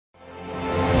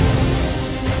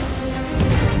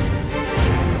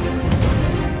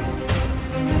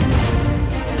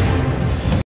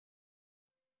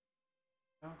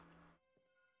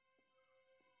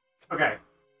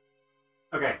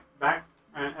Okay, back,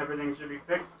 and everything should be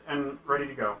fixed and ready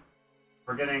to go.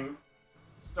 We're getting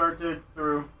started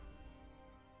through.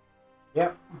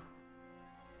 Yep.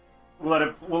 We'll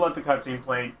let the cutscene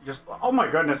play. Just oh my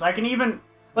goodness, I can even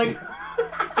like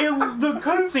the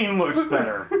cutscene looks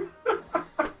better.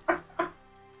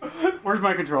 Where's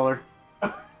my controller?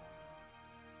 I'll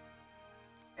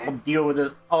deal with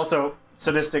this. Also,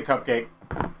 sadistic cupcake.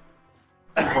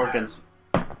 Porkins.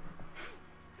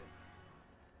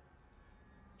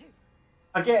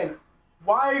 Again,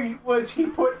 why was he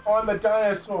put on the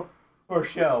dinosaur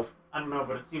shelf? I don't know,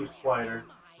 but it seems quieter.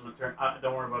 I'm gonna turn.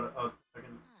 Don't worry about it. I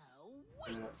can.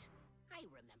 Wait! I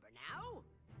remember now.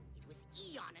 It was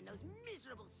Eon and those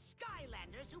miserable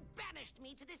Skylanders who banished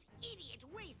me to this idiot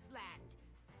wasteland.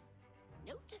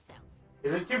 Note to self.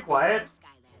 Is it too quiet?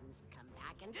 Skylands, come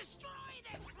back and destroy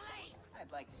this place.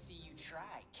 I'd like to see you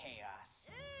try, Chaos.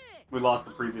 We lost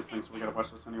the previous thing, so we gotta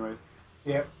watch this anyways.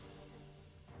 Yep.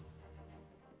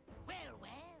 Well,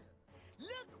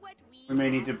 look what We may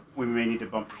need to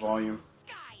bump the volume.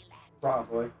 Skylanders.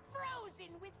 Probably.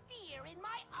 Frozen with fear in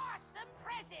my awesome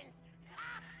presence.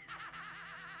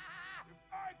 If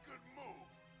I could move,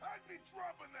 I'd be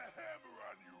dropping the hammer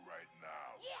on you right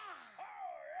now. Yeah. Oh,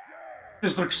 yeah.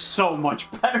 This looks so much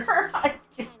better. I can't.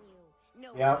 Can you?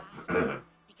 No. Yep.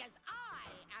 Because I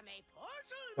am a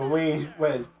portal. The Wii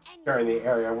was during the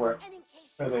area where And in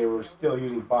case they were still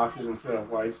using boxes instead of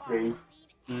widescreens.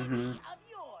 Mm-hmm. of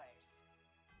yours.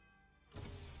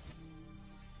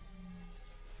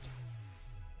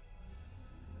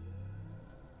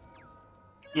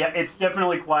 Yeah, it's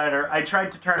definitely quieter. I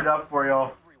tried to turn it up for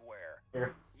y'all. Everywhere.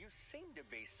 Here, You seem to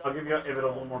be I'll give it a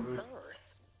little more boost. Earth.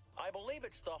 I believe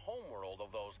it's the homeworld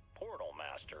of those portal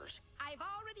masters. I've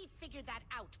already figured that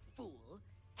out, fool.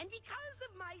 And because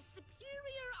of my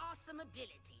superior awesome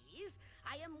abilities,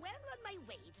 I am well on my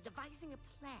way to devising a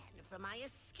plan for my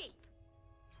escape.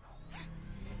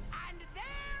 And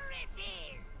there it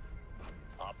is!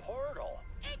 A portal.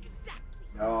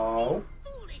 Exactly. No.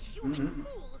 These foolish human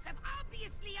fools have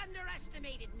obviously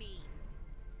underestimated me.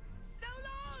 So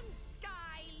long,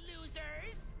 sky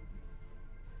losers!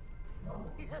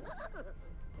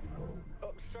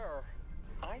 Sir,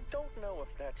 I don't know if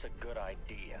that's a good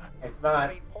idea. It's not.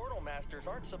 I mean, portal masters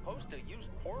aren't supposed to use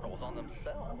portals on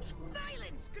themselves.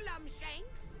 Silence,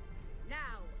 Glumshanks!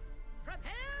 Now,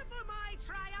 prepare for my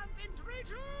triumphant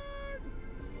return!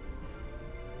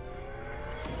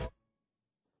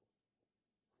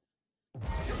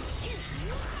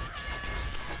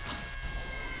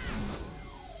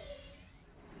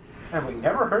 And we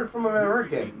never heard from him ever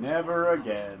again. Never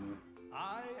again.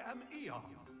 I am Eon,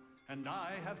 and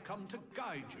I have come to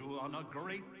guide you on a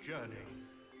great journey.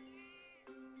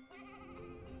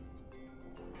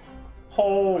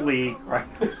 Holy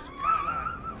crap!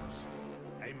 Skylanders,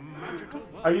 a magical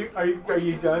world Are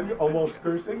you done? Almost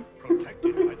cursing?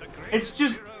 protected by the It's greatest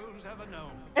just- heroes ever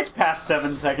known. It's past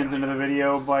 7 seconds into the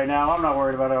video by now. I'm not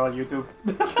worried about it on YouTube.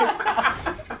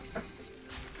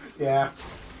 Yeah.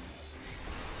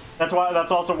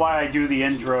 That's also why I do the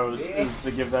intros, is to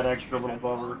give that extra little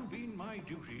bummer. It's been my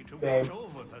duty to Same. watch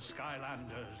over the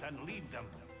Skylanders and lead them.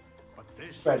 But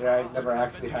this But I task never has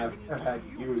actually been have heavy. had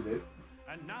to use it.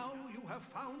 And now you have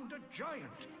found a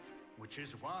giant, which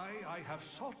is why I have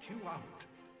sought you out.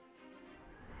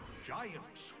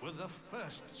 Giants were the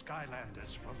first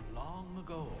Skylanders from long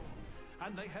ago,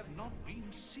 and they have not been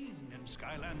seen in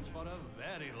Skylands for a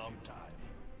very long time.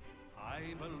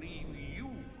 I believe you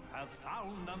have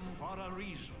found them for a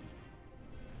reason.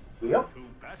 Yep. To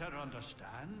better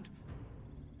understand,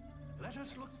 let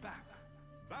us look back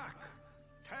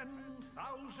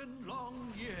 10,000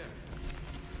 long years.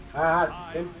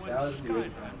 Ah, Time when 10,000 years.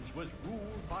 Skylands was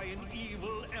ruled by an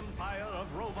evil empire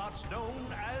of robots known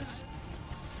as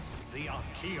the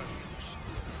Archeans.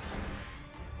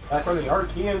 Back when the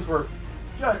Archeans were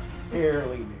just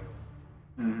barely new.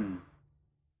 Mm-hmm.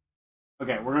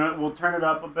 Okay, we'll turn it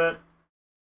up a bit.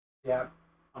 Yep.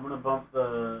 I'm gonna bump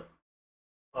the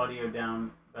audio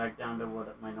back down to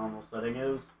what my normal setting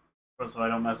is, so I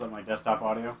don't mess up my desktop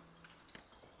audio.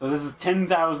 So this is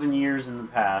 10,000 years in the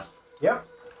past. Yep.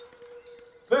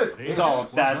 This is Oh,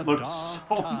 that looks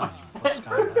so much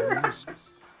better.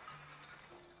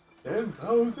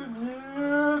 10,000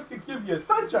 years could give you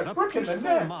such a quick in the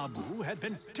neck. Mabu had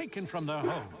been taken from their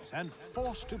homes and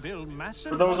forced to build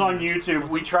massive. For those on YouTube,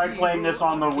 we tried playing this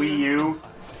on the Wii U,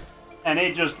 and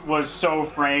it just was so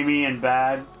framey and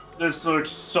bad. This looks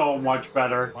so much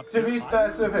better. To be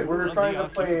specific, we were trying to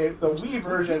play the Wii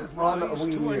version on a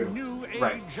Wii U. New age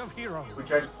Right. of heroes.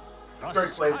 Which I tried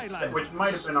to play, which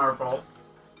might have been our fault.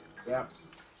 Yep.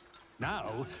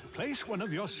 Now, place one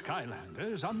of your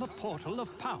Skylanders on the portal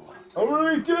of power. I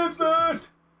already did that!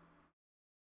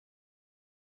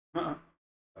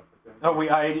 Oh, we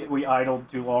idled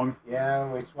too long. Yeah,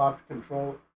 and we swapped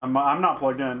control. I'm not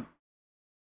plugged in.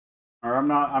 Or I'm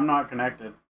not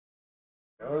connected.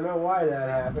 I don't know why that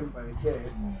happened, but it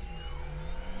did.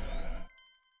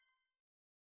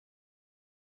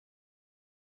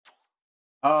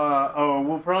 Oh,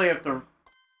 we'll probably have to...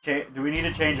 Do we need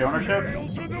to change ownership?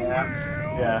 Yeah.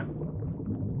 Yeah.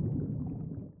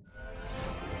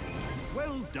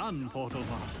 Well done, Portal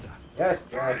Master. Yes,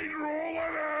 yes.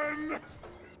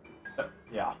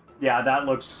 Yeah. Yeah, that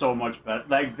looks so much better.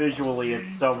 Like, visually,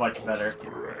 it's so much better.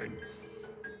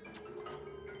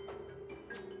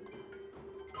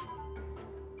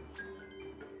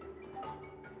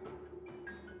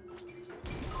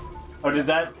 Oh, did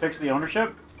that fix the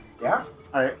ownership? Yeah.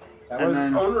 Alright. That was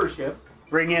ownership.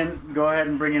 Go ahead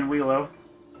and bring in Wheelo.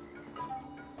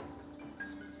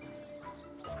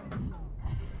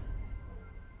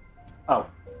 Oh.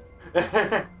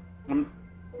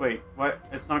 Wait, what?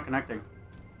 It's not connecting.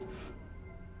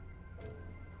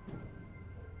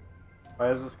 Why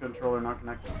is this controller not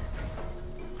connecting?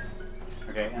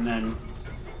 Okay, and then...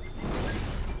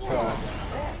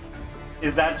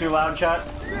 Is that too loud, chat?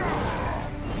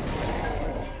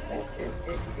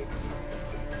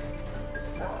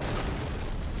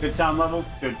 Good sound levels?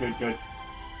 Good, good, good.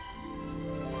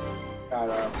 Got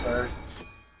out first.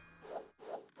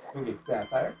 We get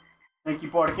Sapphire. Thank you,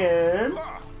 Portakid.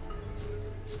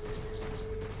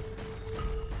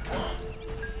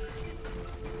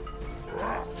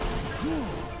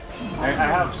 I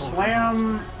have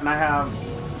Slam, and I have...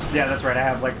 Yeah, that's right, I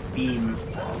have, like, Beam,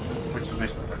 which is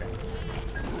nice. Okay.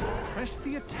 Press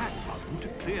the attack button to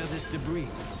clear this debris.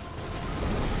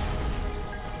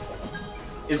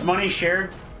 Is money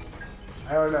shared?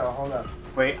 I don't know, hold up.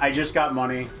 Wait, I just got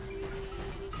money.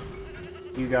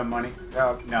 You got money?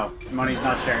 No. No, money's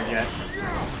not shared yet.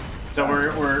 So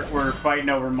we're fighting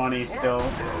over money still.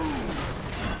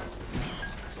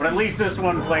 But at least this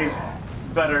one plays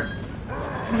better.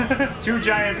 2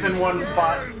 giants in one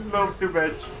spot. No, too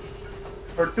big.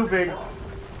 Or too big.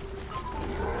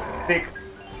 Big.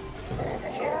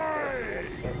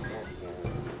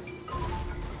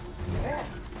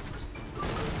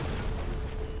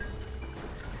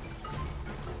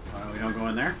 We don't go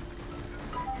in there.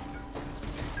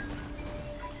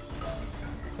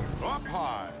 Up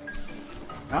high.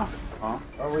 No? Oh.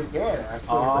 Oh, we can, actually, if we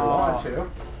want to.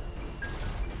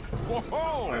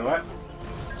 Whoa! Wait, what?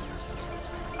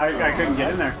 I couldn't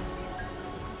get in there.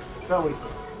 No, we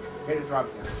can. Hit a drop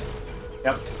down.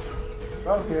 Yep.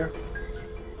 Go here.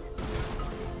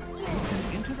 You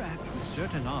can interact with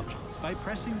certain objects by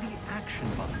pressing the action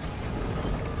button.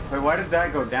 Wait, why did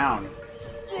that go down?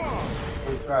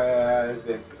 Because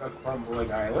it's a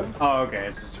crumbling island. Oh, okay.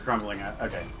 It's just crumbling.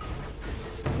 Okay.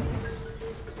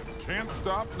 Can't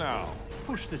stop now.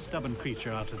 Push the stubborn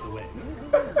creature out of the way.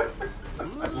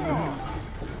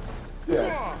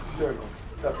 Yes. There we go.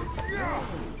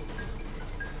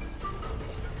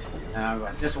 Now I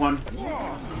got this one.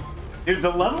 Dude, the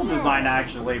level design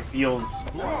actually feels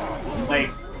like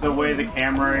the way the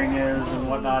cameraing is and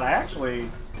whatnot. I actually...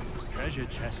 Treasure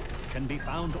chests can be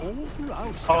found all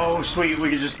throughout. Oh, sweet. We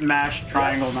can just mash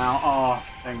triangle now. Oh,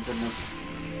 thank goodness.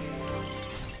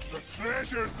 The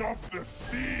treasures of the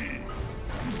sea.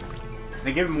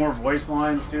 They give more voice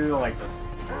lines, too. I like this.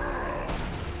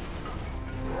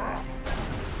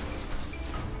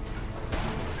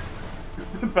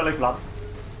 Belly flop.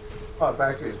 Oh, it's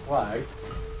actually a slide.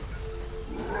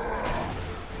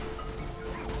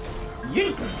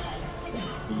 Yeet.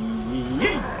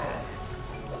 Yeet.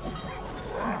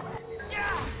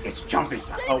 It's jumping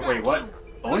time. Oh, wait, what?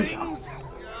 Bone jump.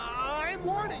 I'm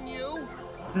warning you.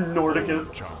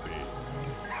 Nordicus. Chompy.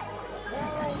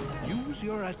 Use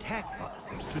your attack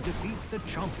buttons to defeat the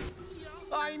Chompy.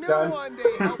 I knew Done. one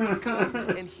day help would come,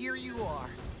 and here you are.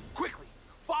 Quickly,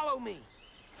 follow me.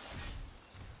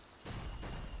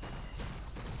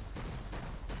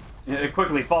 Yeah,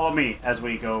 quickly, follow me as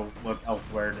we go look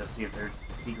elsewhere to see if there's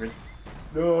secrets.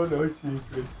 No, no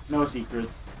secret. No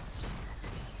secrets.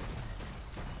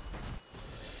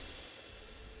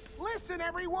 Listen,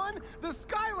 everyone! The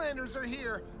Skylanders are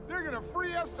here! They're gonna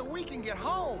free us so we can get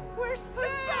home! We're safe!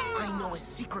 I know a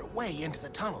secret way into the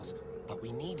tunnels, but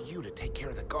we need you to take care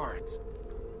of the guards.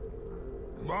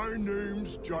 My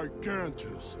name's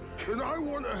Gigantus, and I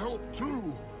want to help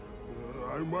too.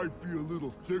 I might be a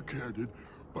little thick-headed,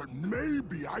 but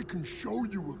maybe I can show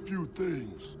you a few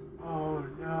things. Oh,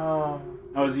 no.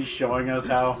 Oh, is he showing us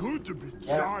how? It's good to be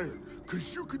giant,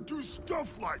 because you can do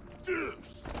stuff like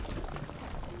this.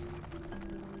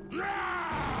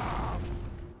 Yeah!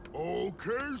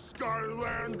 Okay,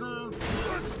 Skylander,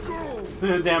 let's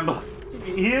go! Damn,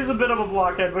 he is a bit of a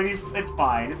blockhead, but it's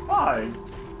fine. It's fine.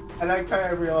 And I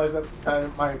kind of realized that kind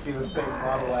of might be the same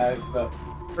model as the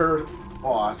Earth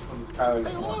boss from the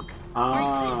Skylanders. Hey, look!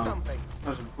 I see something.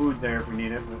 There's some food there if we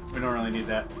need it, but we don't really need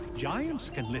that. Giants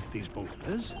can lift these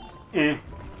boulders. Eh.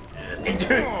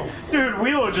 Dude,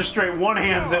 Wheelo just straight one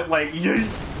hands it like.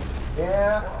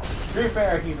 Yeah. To be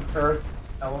fair, he's an Earth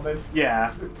element.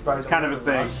 Yeah, it's kind of his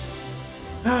thing.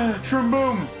 Shroom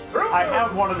Boom! I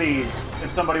have one of these.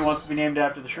 If somebody wants to be named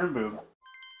after the Shroom Boom,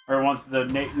 or wants the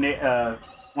the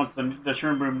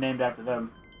Shroom Boom named after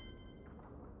them.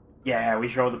 Yeah, we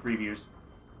show the previews.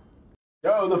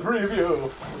 Yo, the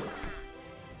preview.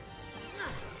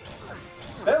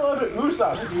 They love it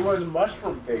Usopp if he was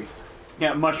mushroom based.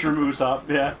 Yeah, Mushroom Usopp.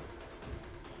 Yeah.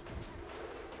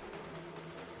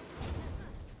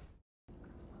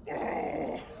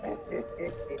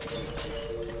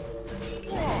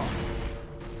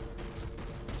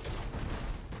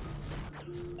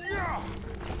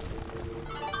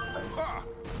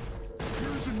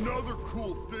 Here's another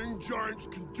cool thing giants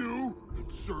can do in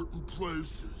certain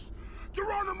places.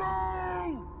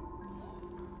 Geronimo!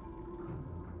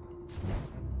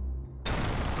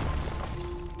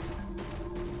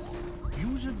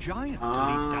 Use a giant to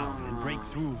leap down and break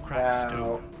through cracked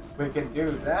stone. We can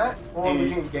do that, or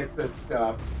we can get this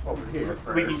stuff over here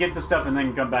first. We can get the stuff and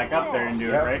then come back up there and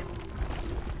do it, right?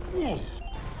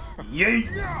 Yay!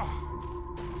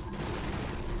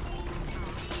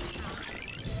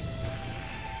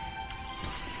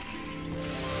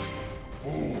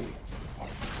 Oh, a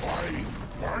flying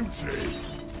fancy.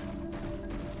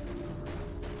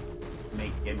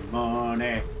 Making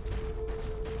money.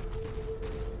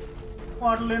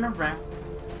 Waddling around.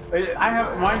 I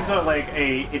have mine's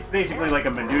it's basically like a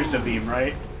Medusa beam,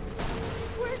 right?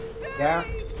 Yeah,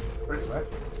 pretty much.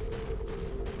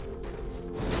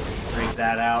 Break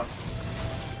that out.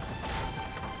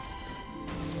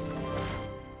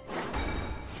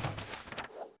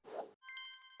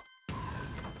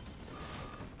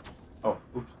 Oh,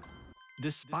 oops.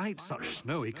 Despite such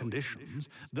snowy conditions,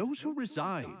 those who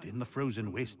reside in the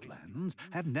frozen wastelands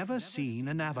have never seen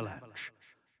an avalanche.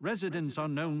 Residents are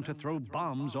known to throw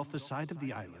bombs off the side of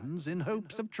the islands in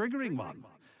hopes of triggering one.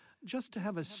 Just to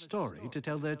have a story to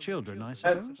tell their children, I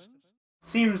suppose.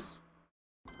 Seems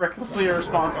recklessly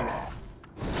irresponsible.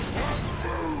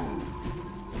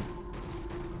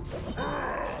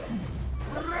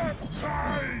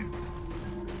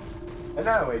 And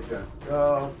now we just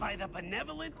go. By the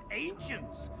benevolent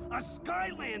ancients, a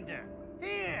Skylander.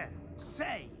 Here,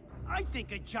 say, I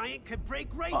think a giant could break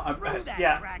right through that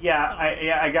cracked stone.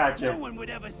 I got you. No one would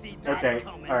ever see that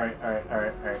coming. All right.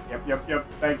 Yep.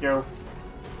 Thank you.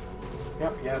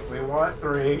 Yep, we want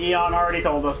 3. Eon already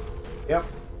told us. Yep.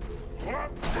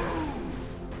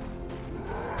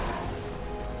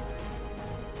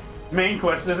 Main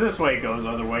quest is this way, goes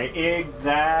other way.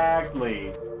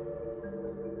 Exactly.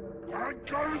 That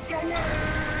goes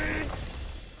away!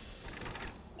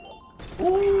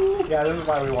 Ooh. Yeah, this is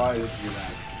why we wanted to do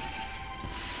that.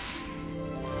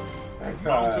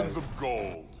 Mountains of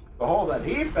gold. The hole that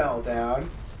he fell down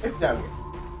is down here.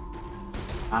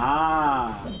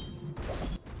 Ah.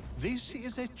 This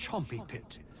is a chompy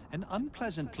pit, an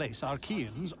unpleasant place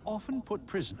Archeans often put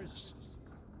prisoners.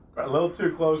 A little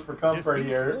too close for comfort Defeat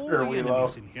here, all or the we enemies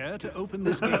low. in here to open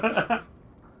this gate.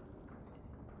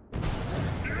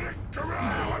 Come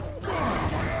on, let's go!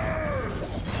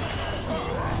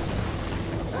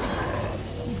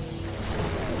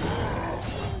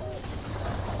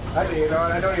 Actually, you know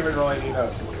what? I don't even really need to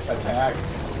attack.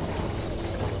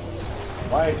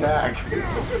 Why attack?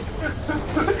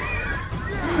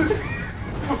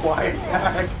 Why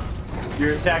attack?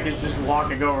 Your attack is just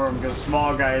walking over him because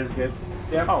small guys get.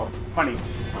 Yep. Oh, funny.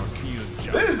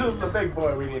 This is the big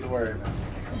boy we need to worry about.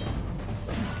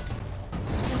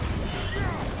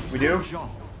 We do? Jean,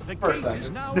 the For a gate second.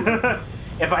 is now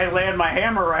If I land my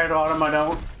hammer right on him, I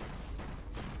don't.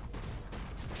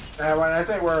 When I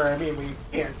say worry, I mean we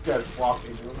can't just walk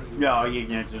into him. No, you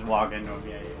can't just walk into him.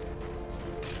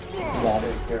 Yeah. We'll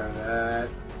take care of that.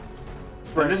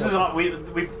 But this is on. We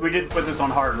did put this on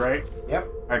hard, right? Yep.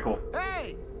 All right, cool.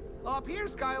 Hey! Up here,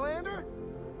 Skylander!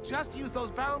 Just use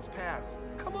those bounce pads.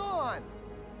 Come on!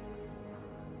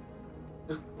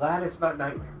 Just glad it's not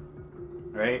Nightmare.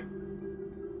 Right.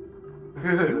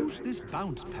 use this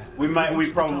bounce pad. We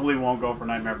to probably won't go for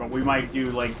Nightmare, but we might do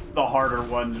like the harder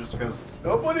one just because.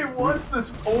 Nobody wants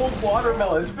this old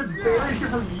watermelon. It's been buried here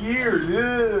for years.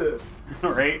 Ugh.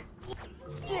 Right.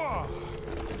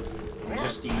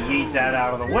 Just yeet that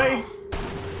out of the way.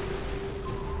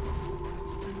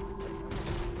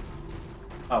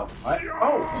 Oh, what?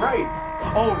 Oh, right.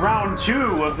 Oh, round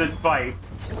 2 of the fight.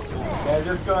 Yeah,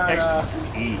 just going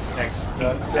XP.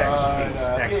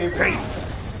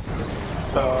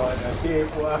 Gonna keep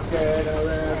walking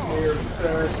around here in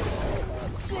circles.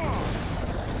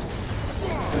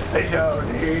 I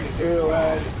don't need to do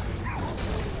it.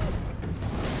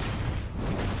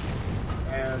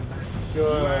 And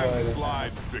good.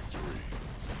 Slide victory.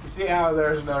 You see how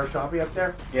there's another chompy up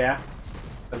there? Yeah.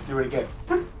 Let's do it again.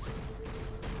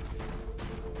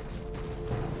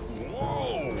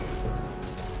 Whoa!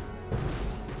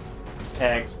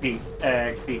 XP.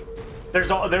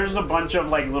 There's a bunch of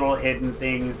like little hidden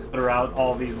things throughout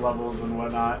all these levels and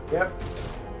whatnot. Yep.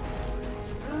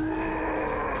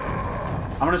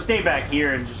 I'm gonna stay back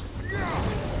here and just.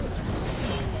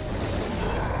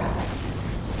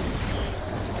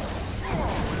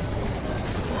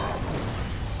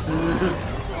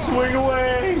 Swing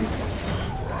away!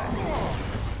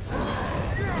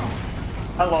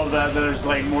 I love that there's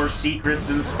like more secrets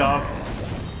and stuff.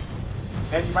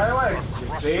 And you might want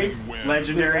to see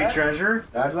Legendary treasure?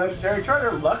 That's legendary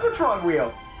treasure. Luckatron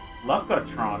wheel.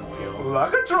 Luckatron wheel.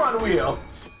 Luckatron wheel.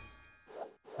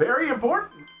 Very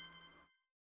important.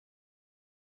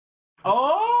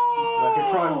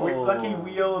 Oh! Lucky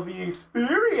wheel of the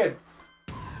experience.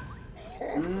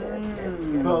 The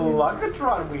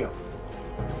Luckatron wheel.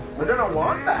 We're gonna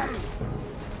want that.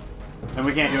 And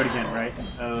we can't do it again, right?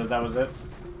 That was it?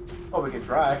 Oh, we can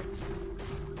try.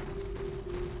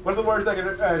 What's the worst that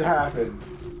can happen?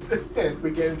 Is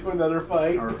we get into another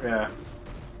fight? Or, yeah.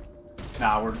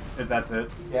 Nah, that's it.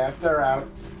 Yeah, they're out.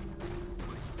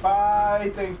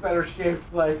 Buy things that are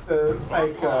shaped like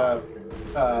Chop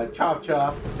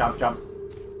Chop. Chop Chop.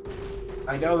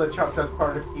 I know that Chop Chop's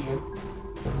part of Ian.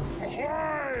 We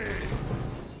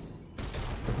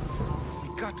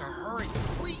got to hurry,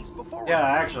 please, before Yeah,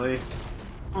 actually.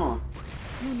 Huh.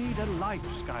 You need a life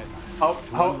Skylander to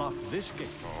Oh. unlock this gate.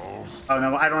 Oh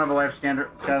no, I don't have a life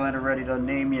Skylander ready to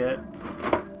name yet.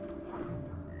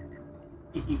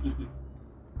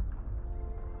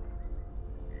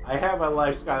 I have a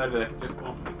life Skylander that can just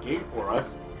open the gate for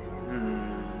us.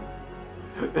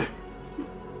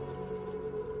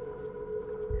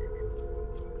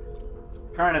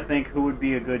 Trying to think who would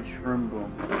be a good Shroom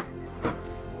Boom.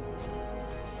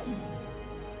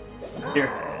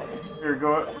 Here,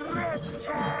 go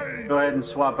ahead and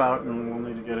swap out, and we'll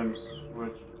need to get him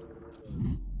switched.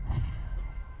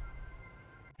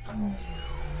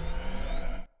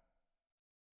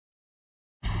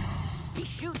 He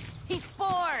shoots! He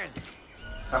spores!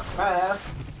 Up fast.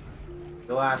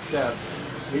 The last step.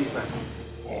 Reason.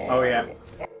 Oh yeah.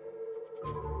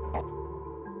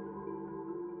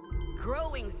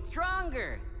 Growing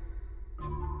stronger!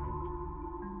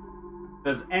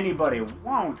 Does anybody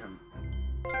want him?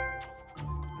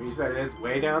 Reset is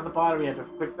way down at the bottom. You have to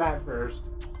click that first.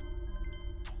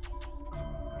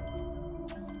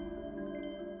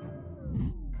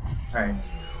 Alright.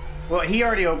 Well, he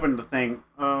already opened the thing.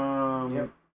 Yep.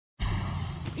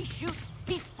 He shoots!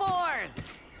 He spores!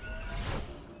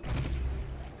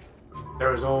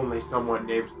 There is only someone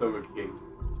named Stomach King.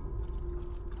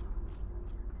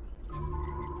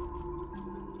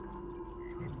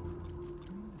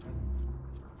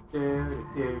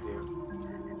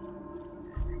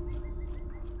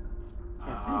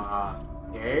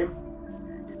 Game?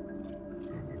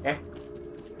 Eh?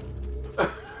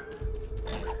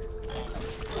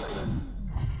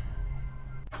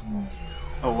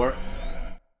 Oh, we're...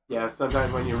 Yeah,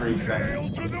 sometimes when you reset,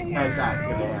 that's gonna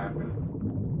happen.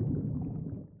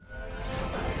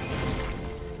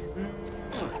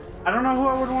 I don't know who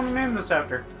I would want to name this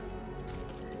after.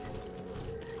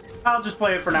 I'll just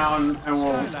play it for now, and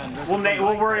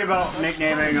we'll worry about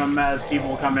nicknaming them as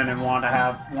people come in and want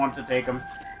to take them.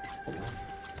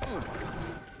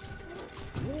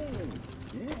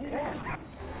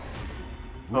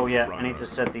 Oh yeah, I need to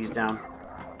set these down.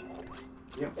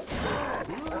 Yep.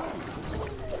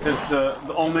 Because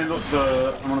I'm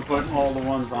gonna put all the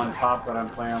ones on top that I'm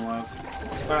playing with.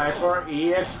 Time for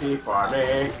EXP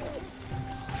farming.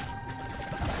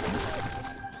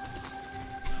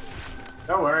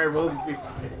 Don't worry, we'll be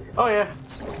fine. Oh yeah.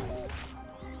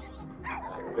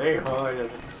 They hold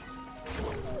it.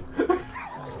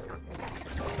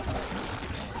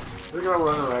 We're gonna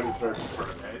run around in circles for a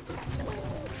minute.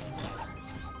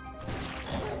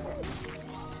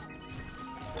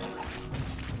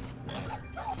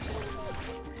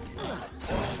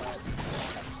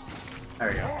 There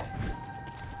we go.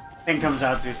 Thing comes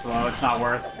out too slow. It's not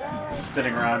worth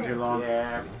sitting around too long.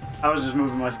 Yeah. I was just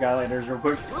moving my Skylanders real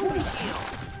quick.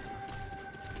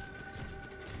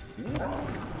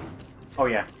 Oh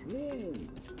yeah.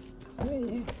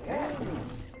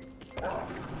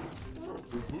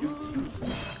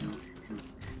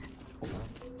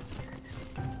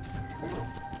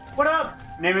 What up?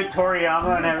 Name it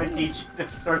Toriyama and have it teach.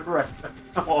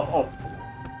 Oh.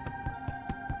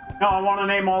 No, I want to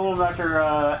name all of them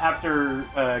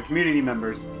after community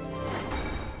members.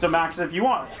 So Max, if you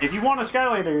want a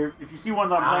Skylander, if you see one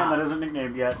that I'm playing that isn't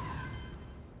nicknamed yet.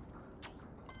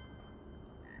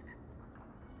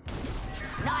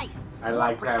 Nice. I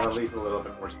like to have at least a little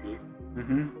bit more speed.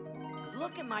 Mm-hmm.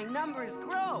 Look at my numbers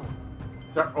grow.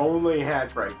 It's our only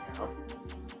hatch right now.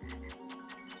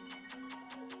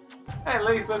 At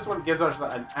least this one gives us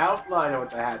an outline of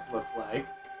what the hats look like.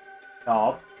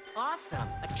 Oh. Awesome.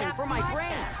 A cap for my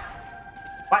brand.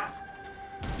 What?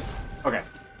 Okay.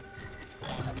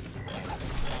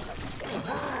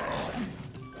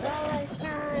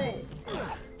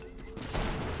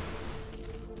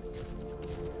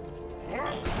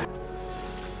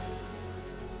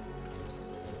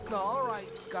 All right,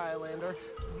 Skylander.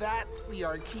 That's the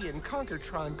Archean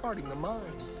Conkertron guarding the mine.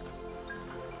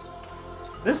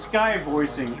 This guy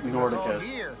voicing Nordicus.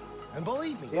 Here. And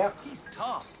believe me, he's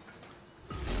tough.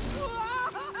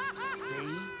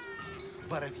 See?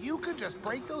 But if you could just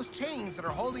break those chains that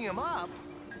are holding him up,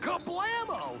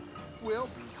 kablamo! We'll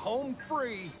be home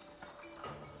free.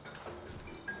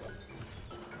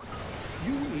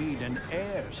 You need an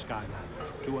air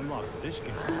Skylander to unlock this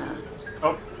game.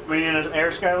 Oh, we need an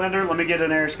air Skylander? Let me get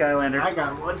an air Skylander. I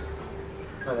got one.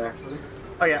 But actually.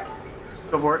 Oh yeah.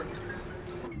 Go for it.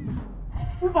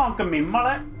 Bonka me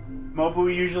mullet.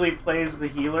 Mobu usually plays the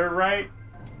healer, right?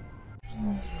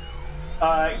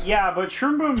 Yeah, but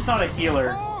Shroom Boom's not a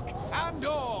healer.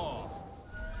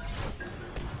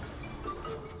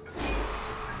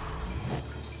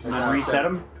 And And then reset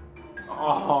him.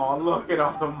 Oh, look at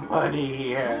all the money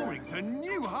here. Soaring to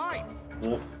new heights.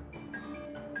 Wolf.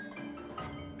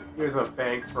 He was a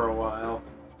bank for a while.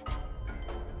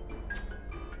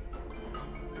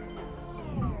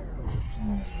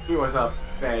 He was a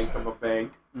bank of a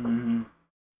bank. Mm-hmm.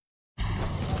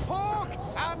 Hawk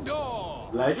and door.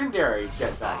 Legendary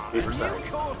jetdabear. Be precise. New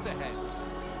course ahead.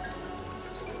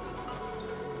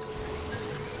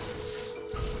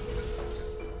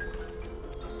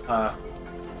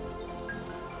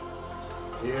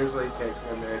 Usually takes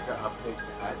a minute to update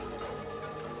that.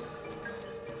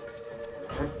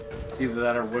 Either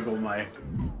that or wiggle my...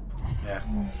 Yeah.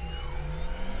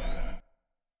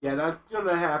 Yeah, that's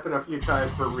gonna happen a few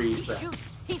times for reset.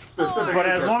 Specifically, but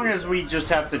as long as we just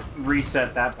have to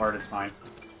reset that part, it's fine.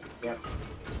 Yep.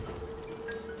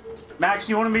 Max,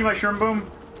 you want to be my Shroom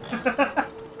Boom?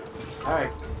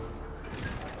 Alright.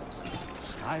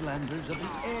 Skylanders of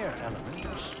the air element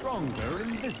are stronger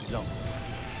in this zone.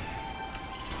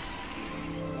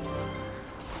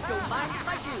 Don't mind if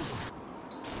I do.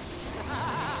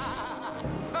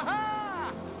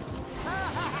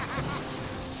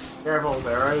 Careful,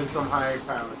 there is some high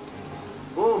power.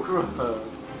 Ooh, cool.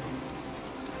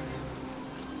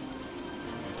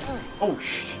 Oh,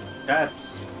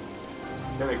 that's...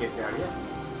 Gonna get down here.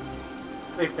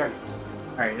 Safe down.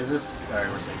 Alright, is this... Alright,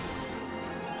 we're safe.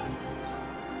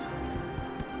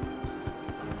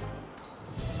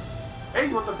 Hey,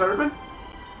 you want the turban?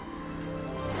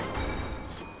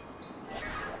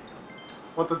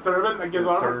 Want the turban that gives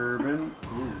armor? Turban?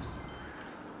 Ooh.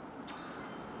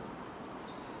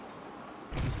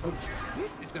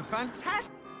 This is a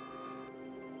fantastic.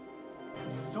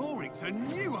 Soaring to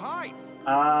new heights.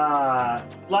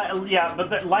 Yeah,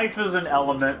 but life is an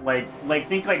element. Like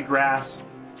think like grass.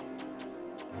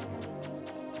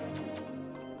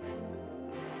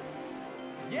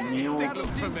 Yes, that'll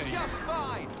do just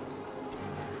fine.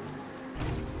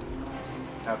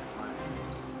 That's fine.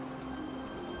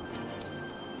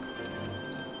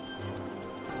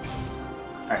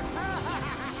 Alright.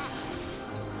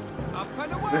 Up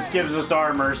and away. This gives us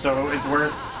armor, so it's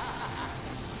worth...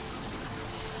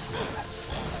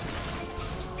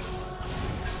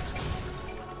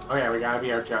 Oh yeah, we gotta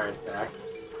be our giant stack.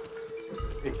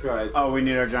 Because... Oh, we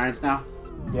need our giants now?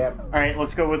 Yep. Alright,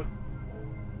 let's go with...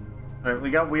 Alright, we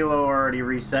got Wheelo already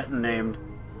reset and named.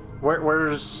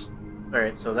 Where's...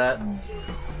 Alright, so that...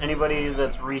 Anybody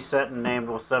that's reset and named,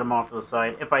 we'll set them off to the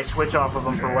side. If I switch off of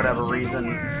them for whatever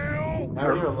reason... I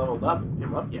haven't even leveled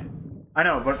him up yet. I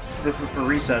know, but this is for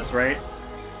resets, right?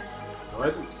 So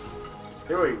isn't...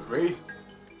 Here we race.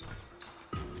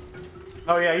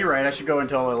 Oh yeah, you're right. I should go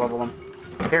until I level them.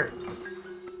 Here.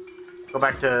 Go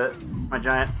back to my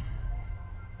giant.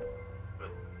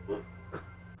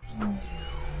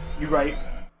 You right.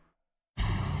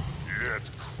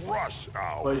 It's crush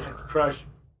hour. What is crush?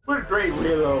 What a great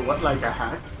Willow. What like a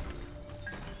hat?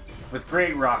 With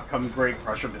great rock comes great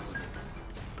crushability.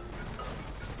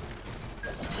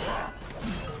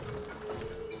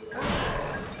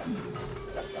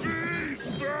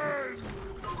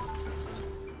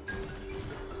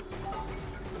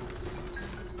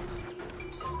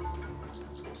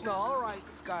 All right,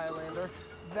 Skylander.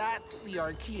 That's the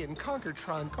Archean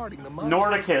Conkertron guarding the mine.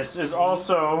 Nordicus is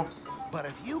also... But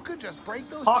if you could just break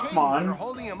those Hawkmon. chains that are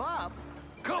holding him up,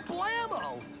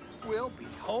 kablamo! We'll be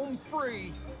home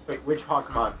free. Wait, which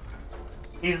Hawkmon?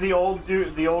 He's the old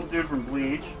dude from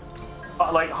Bleach.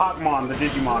 Like Hawkmon, the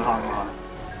Digimon Hawkmon.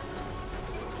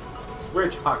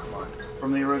 Which Hawkmon?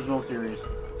 From the original series.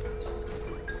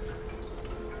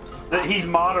 He's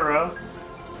Madara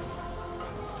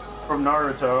from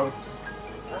Naruto.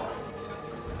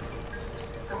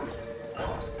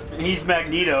 He's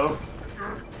Magneto.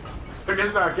 I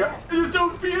just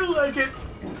don't feel like it.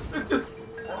 It's just...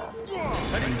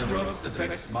 Cutting the ropes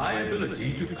affects my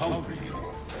ability to conquer you.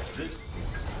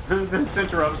 This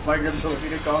interrupts my ability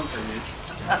to conquer you.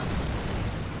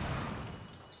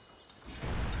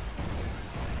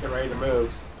 Get ready to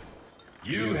move.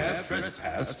 You have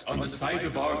trespassed on the site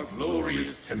of our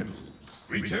glorious temples.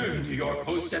 Return to your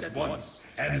post at once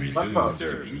and resume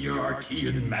serving your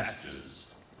Archean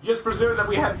masters. Just presume that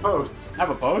we had posts. Have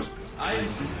a post? I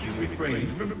insist you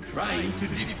refrain from trying to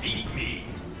defeat me.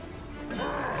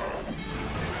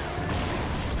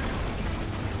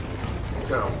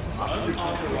 Go.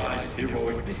 Unauthorized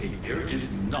heroic behavior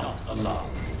is not allowed.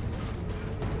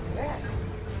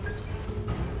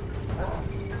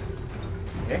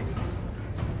 Okay.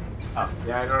 Oh,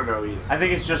 yeah, I don't know either. I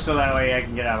think it's just so that way I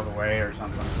can get out of the way or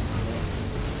something.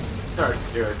 Sorry,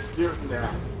 do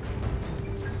that.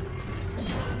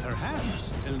 Perhaps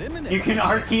eliminate. You can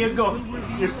Archaea go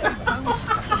yourself.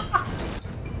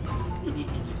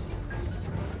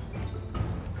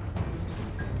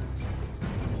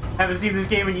 Haven't seen this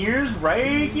game in years,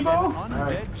 right, Kibo?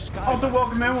 Also,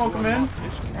 welcome in, welcome in.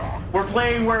 We're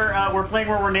playing where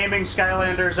we're naming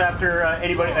Skylanders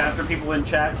after people in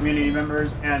chat, community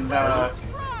members, and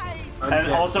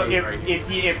also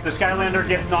if the Skylander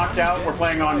gets knocked out, we're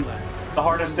playing on the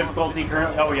hardest difficulty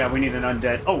currently. Oh yeah, we need an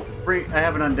undead. Oh, I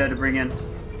have an undead to bring in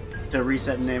to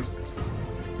reset name.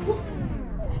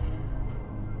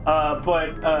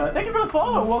 Thank you for the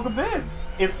follow. Welcome in.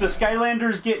 If the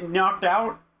Skylanders get knocked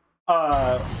out,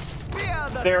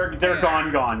 they're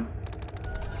gone.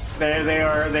 They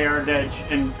are dead,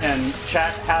 and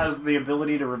chat has the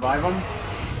ability to revive them,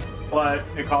 but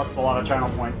it costs a lot of channel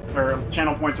points, or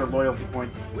channel points or loyalty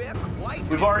points.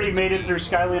 We've already made it through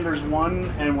Skylanders 1,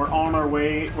 and we're on our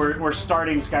way. We're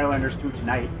starting Skylanders 2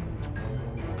 tonight.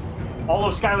 All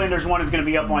of Skylanders 1 is going to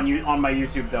be up on my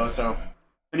YouTube though, so if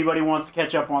anybody wants to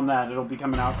catch up on that, it'll be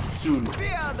coming out soon.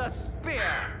 Fear the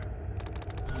spear.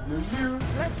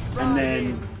 And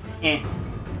then,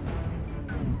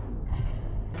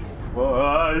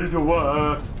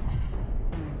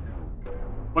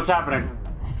 What's happening?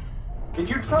 Did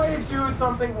you try to do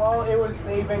something while it was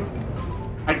saving?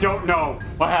 I don't know.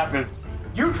 What happened?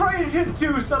 You tried to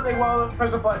do something while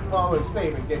press a button while it was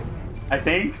saving, didn't you? I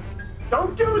think.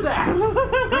 Don't do that!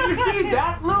 When you see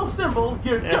that little symbol,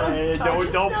 you're done.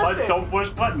 Don't push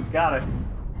buttons. Got it.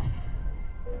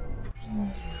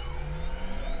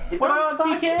 What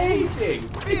about TK?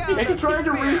 It's trying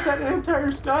to reset an entire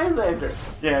Skylander.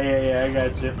 Yeah, I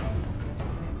got you.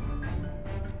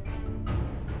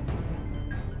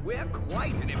 We're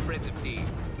quite an impressive team.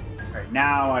 Alright,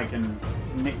 now I can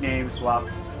nickname swap.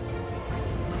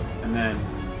 And then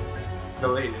the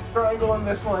latest triangle on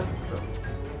this one.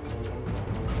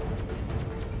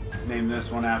 Name this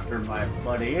one after my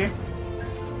buddy.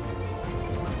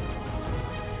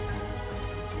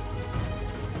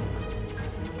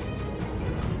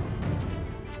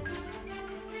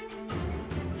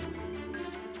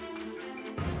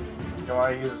 You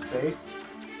want to use a space?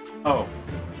 Oh.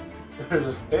 There's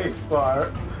a space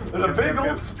bar. There's a big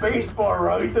old space bar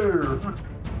right there.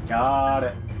 Got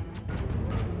it.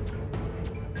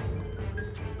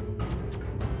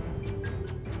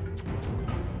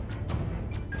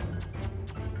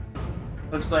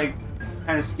 Looks like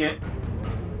kind of skin.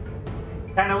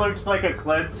 Kind of looks like a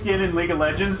Kled skin in League of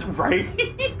Legends, right?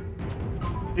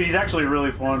 Dude, he's actually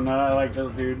really fun. I like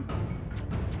this dude.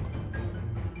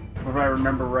 If I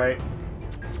remember right.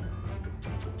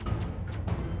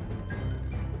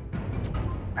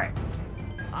 Alright.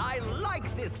 I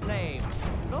like this name.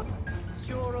 Not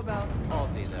sure about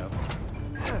Aussie though.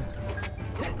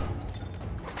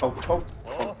 Oh.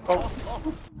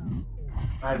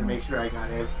 I had to make sure I got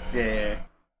in. Yeah.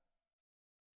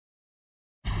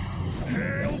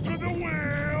 Hail to the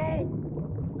wheel!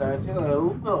 That's a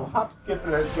little hop, skip,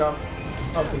 and a jump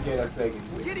up to get us big.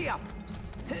 Giddy up!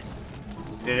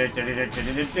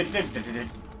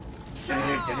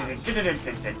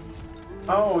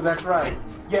 Oh, that's right.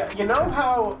 Yeah, you know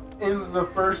how in the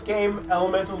first game,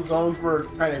 elemental zones were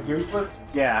kind of useless?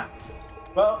 Yeah.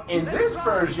 Well, in this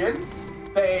version,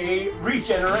 they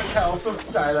regenerate health of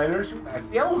Skylanders who match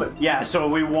the element. Yeah, so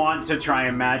we want to try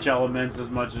and match elements as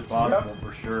much as possible,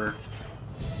 for sure.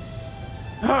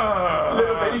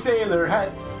 Little bitty sailor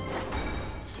hat.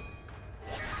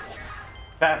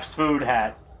 Fast food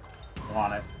hat.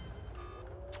 Want it.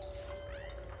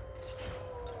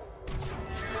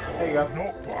 There you go.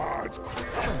 Not bad.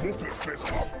 I hope it fits my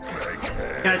big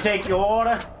head. Can I take your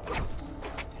order?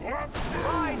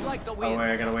 Ride like the Oh wind.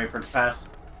 wait, I gotta wait for it to pass.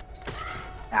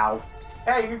 Ow.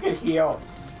 Hey, you can heal.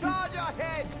 Charge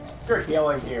ahead! You're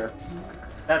healing here.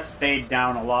 That stayed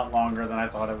down a lot longer than I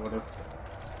thought it would have.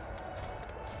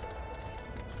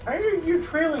 Why are you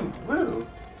trailing blue?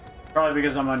 Probably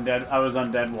because I'm undead. I was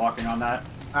undead walking on that.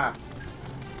 Ah.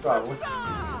 Probably.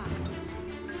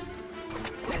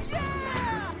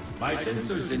 My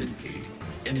sensors indicate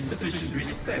insufficient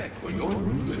respect for your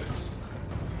rulers.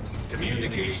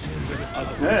 Communication with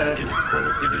others is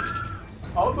prohibited.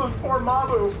 All those poor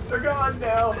Mabu, they're gone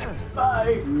now.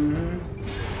 Bye.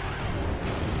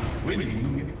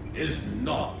 Winning is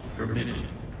not permitted.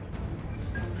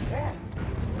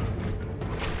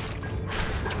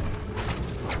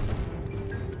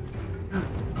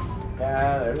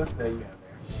 Yeah, there's a thing down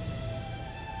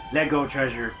there. Lego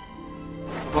treasure.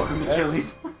 Welcome to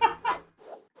Chili's.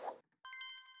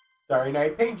 Starry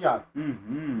Night paint job.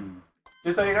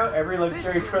 Just so you know, every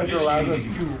legendary treasure allows us to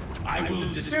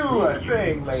do a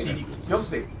thing later. You'll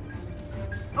see.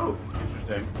 Oh,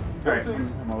 interesting. You'll Alright, see.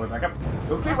 I'm all the way back up.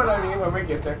 You'll see what I mean when we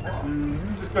get there.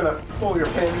 Just gonna pull your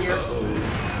pin here.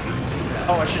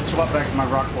 Oh, I should swap back to my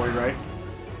rock boy, right?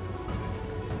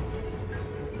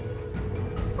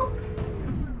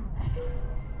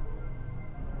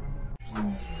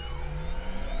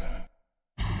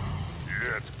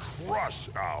 It's crush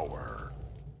hour.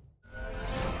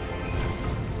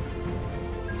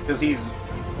 Because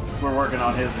we're working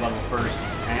on his level first.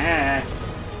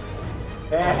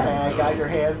 Got your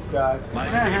hands stuck. My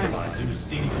stabilizers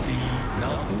seem to be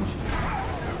malfunctioning.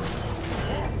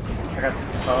 I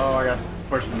got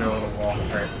pushed into a little wall.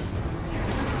 Right.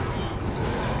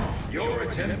 Your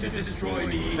attempt to destroy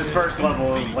me. This first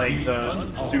level is like the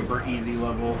super easy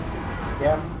level.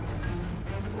 Yeah.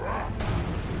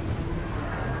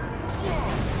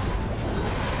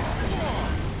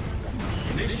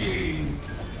 Initiating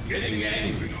getting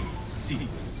angry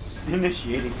sequence.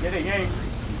 Initiating getting angry.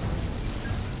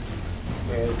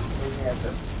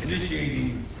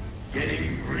 Initiating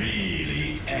getting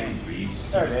really angry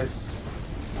sequence. There it is.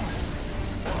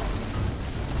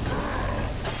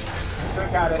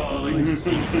 Got it. Following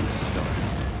sequence start.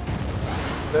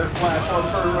 The platform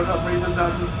for some reason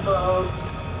doesn't load.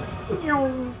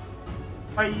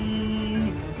 Bye.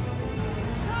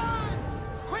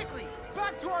 Quickly,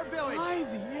 back to our village. By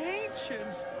the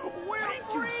ancients, we're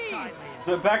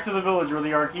free! Back to the village where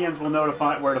the Archeans will know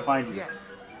where to find you. Yes,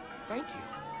 thank you.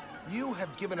 You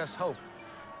have given us hope.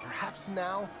 Perhaps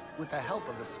now, with the help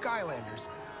of the Skylanders,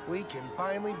 we can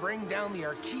finally bring down the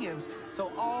Archeans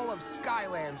so all of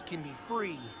Skylands can be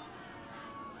free.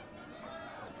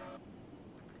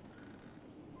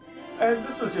 And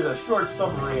this was just a short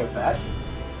summary of that.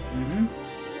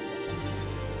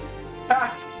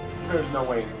 Ha! There's no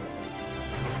way to win.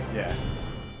 Yeah.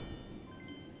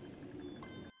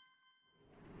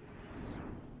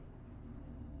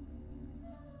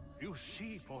 You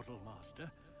see, Portal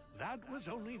Master, that was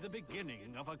only the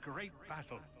beginning of a great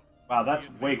battle. Wow, that's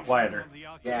way quieter.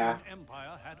 Yeah.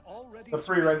 The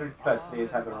pre-rendered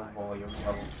cutscenes have their own volume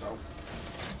level, so.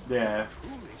 Yeah.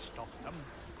 Truly stop them,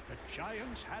 the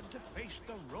giants had to face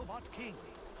the Robot King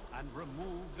and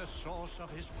remove the source of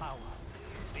his power,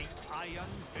 the Iron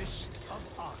Fist of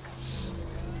Arcus.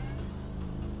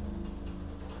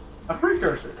 A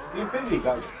precursor, the Infinity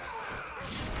Gun.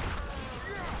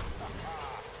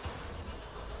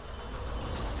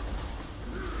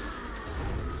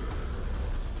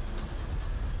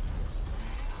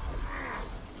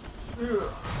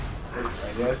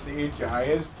 I guess the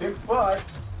giants kick butt.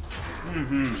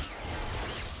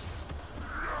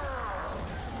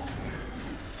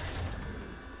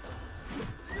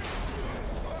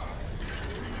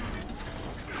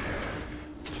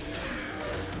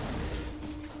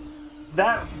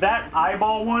 That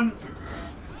eyeball one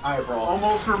Eyebrow.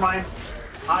 almost reminds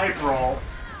eyebrow.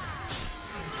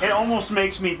 It almost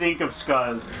makes me think of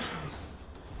Scuzz.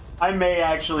 I may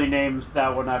actually name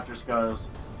that one after Scuzz.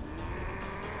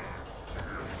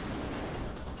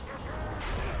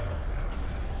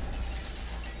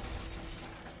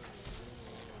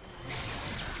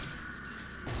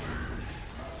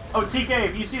 Oh, TK,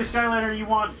 if you see a Skylander you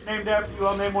want named after you,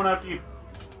 I'll name one after you.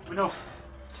 We know.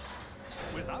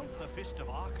 Without the Fist of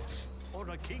Arcus, or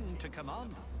a king to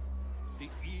command them, the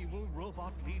evil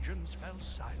robot legions fell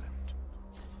silent.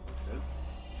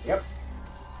 Yep.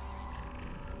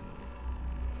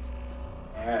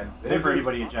 And this for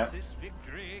anybody in chat. This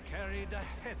victory carried a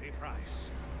heavy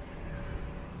price.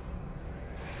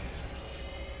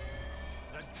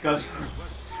 Disgust.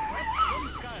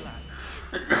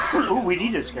 Ooh, we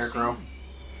need a scarecrow.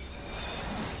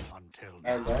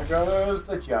 And there goes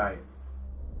the Giants.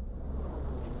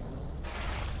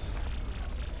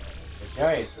 The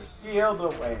Giants are sealed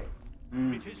away.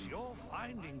 It is your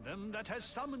finding them that has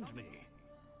summoned me.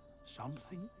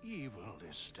 Something evil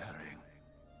is stirring.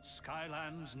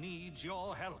 Skylands needs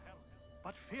your help.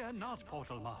 But fear not,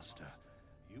 Portal Master.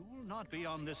 You will not be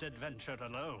on this adventure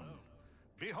alone.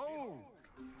 Behold!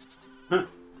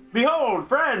 Behold,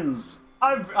 friends!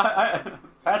 I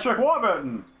Patrick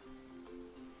Warburton!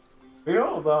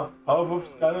 Behold, the hub of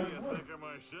Skylanders.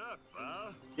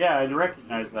 Yeah, I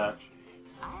recognize that.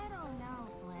 I don't know,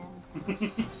 Flynn.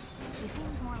 He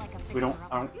seems more like a We don't.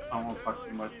 I don't want to fuck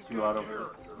too much too loud over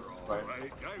this.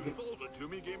 Right. Guy who sold it to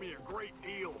me gave me a great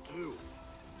deal too.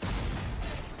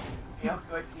 Real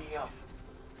good deal.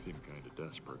 Seemed kind of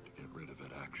desperate to get rid of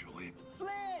it, actually.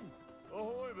 Flynn!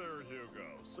 Ahoy there, Hugo.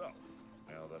 So,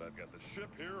 now that I've got the ship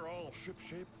here all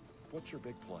shipshape, what's your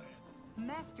big plan?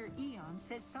 Master Eon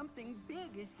says something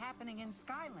big is happening in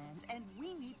Skylands, and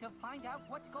we need to find out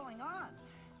what's going on.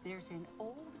 There's an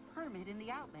old hermit in the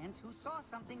Outlands who saw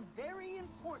something very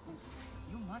important.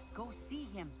 You must go see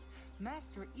him.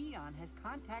 Master Eon has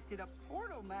contacted a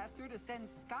portal master to send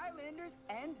Skylanders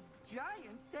and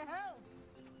Giants to help.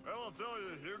 Well, I'll tell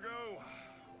you, Hugo,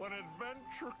 when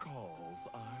adventure calls,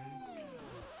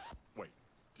 Wait,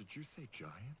 did you say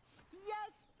giants?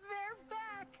 Yes, they're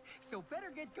back! So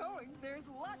better get going, there's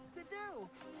lots to do.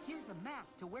 Here's a map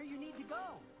to where you need to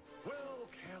go. Well,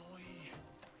 Kelly,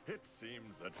 it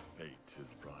seems that fate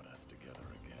has brought us together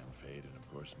again. Fate and,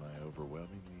 of course, my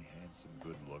overwhelmingly handsome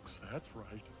good looks. That's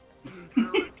right.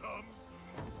 Here it comes.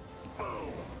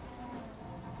 Boom.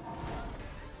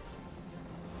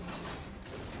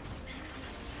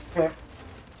 Okay.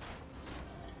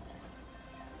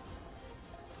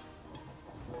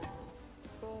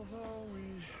 Although we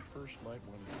first might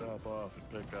want to stop off and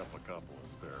pick up a couple of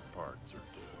spare parts or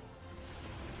two.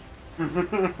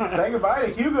 Say goodbye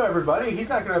to Hugo, everybody. He's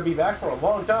not going to be back for a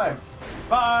long time.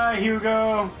 Bye,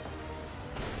 Hugo.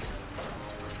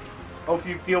 Hope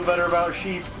you feel better about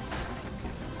sheep.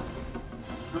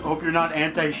 Hope you're not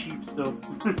anti-sheep still.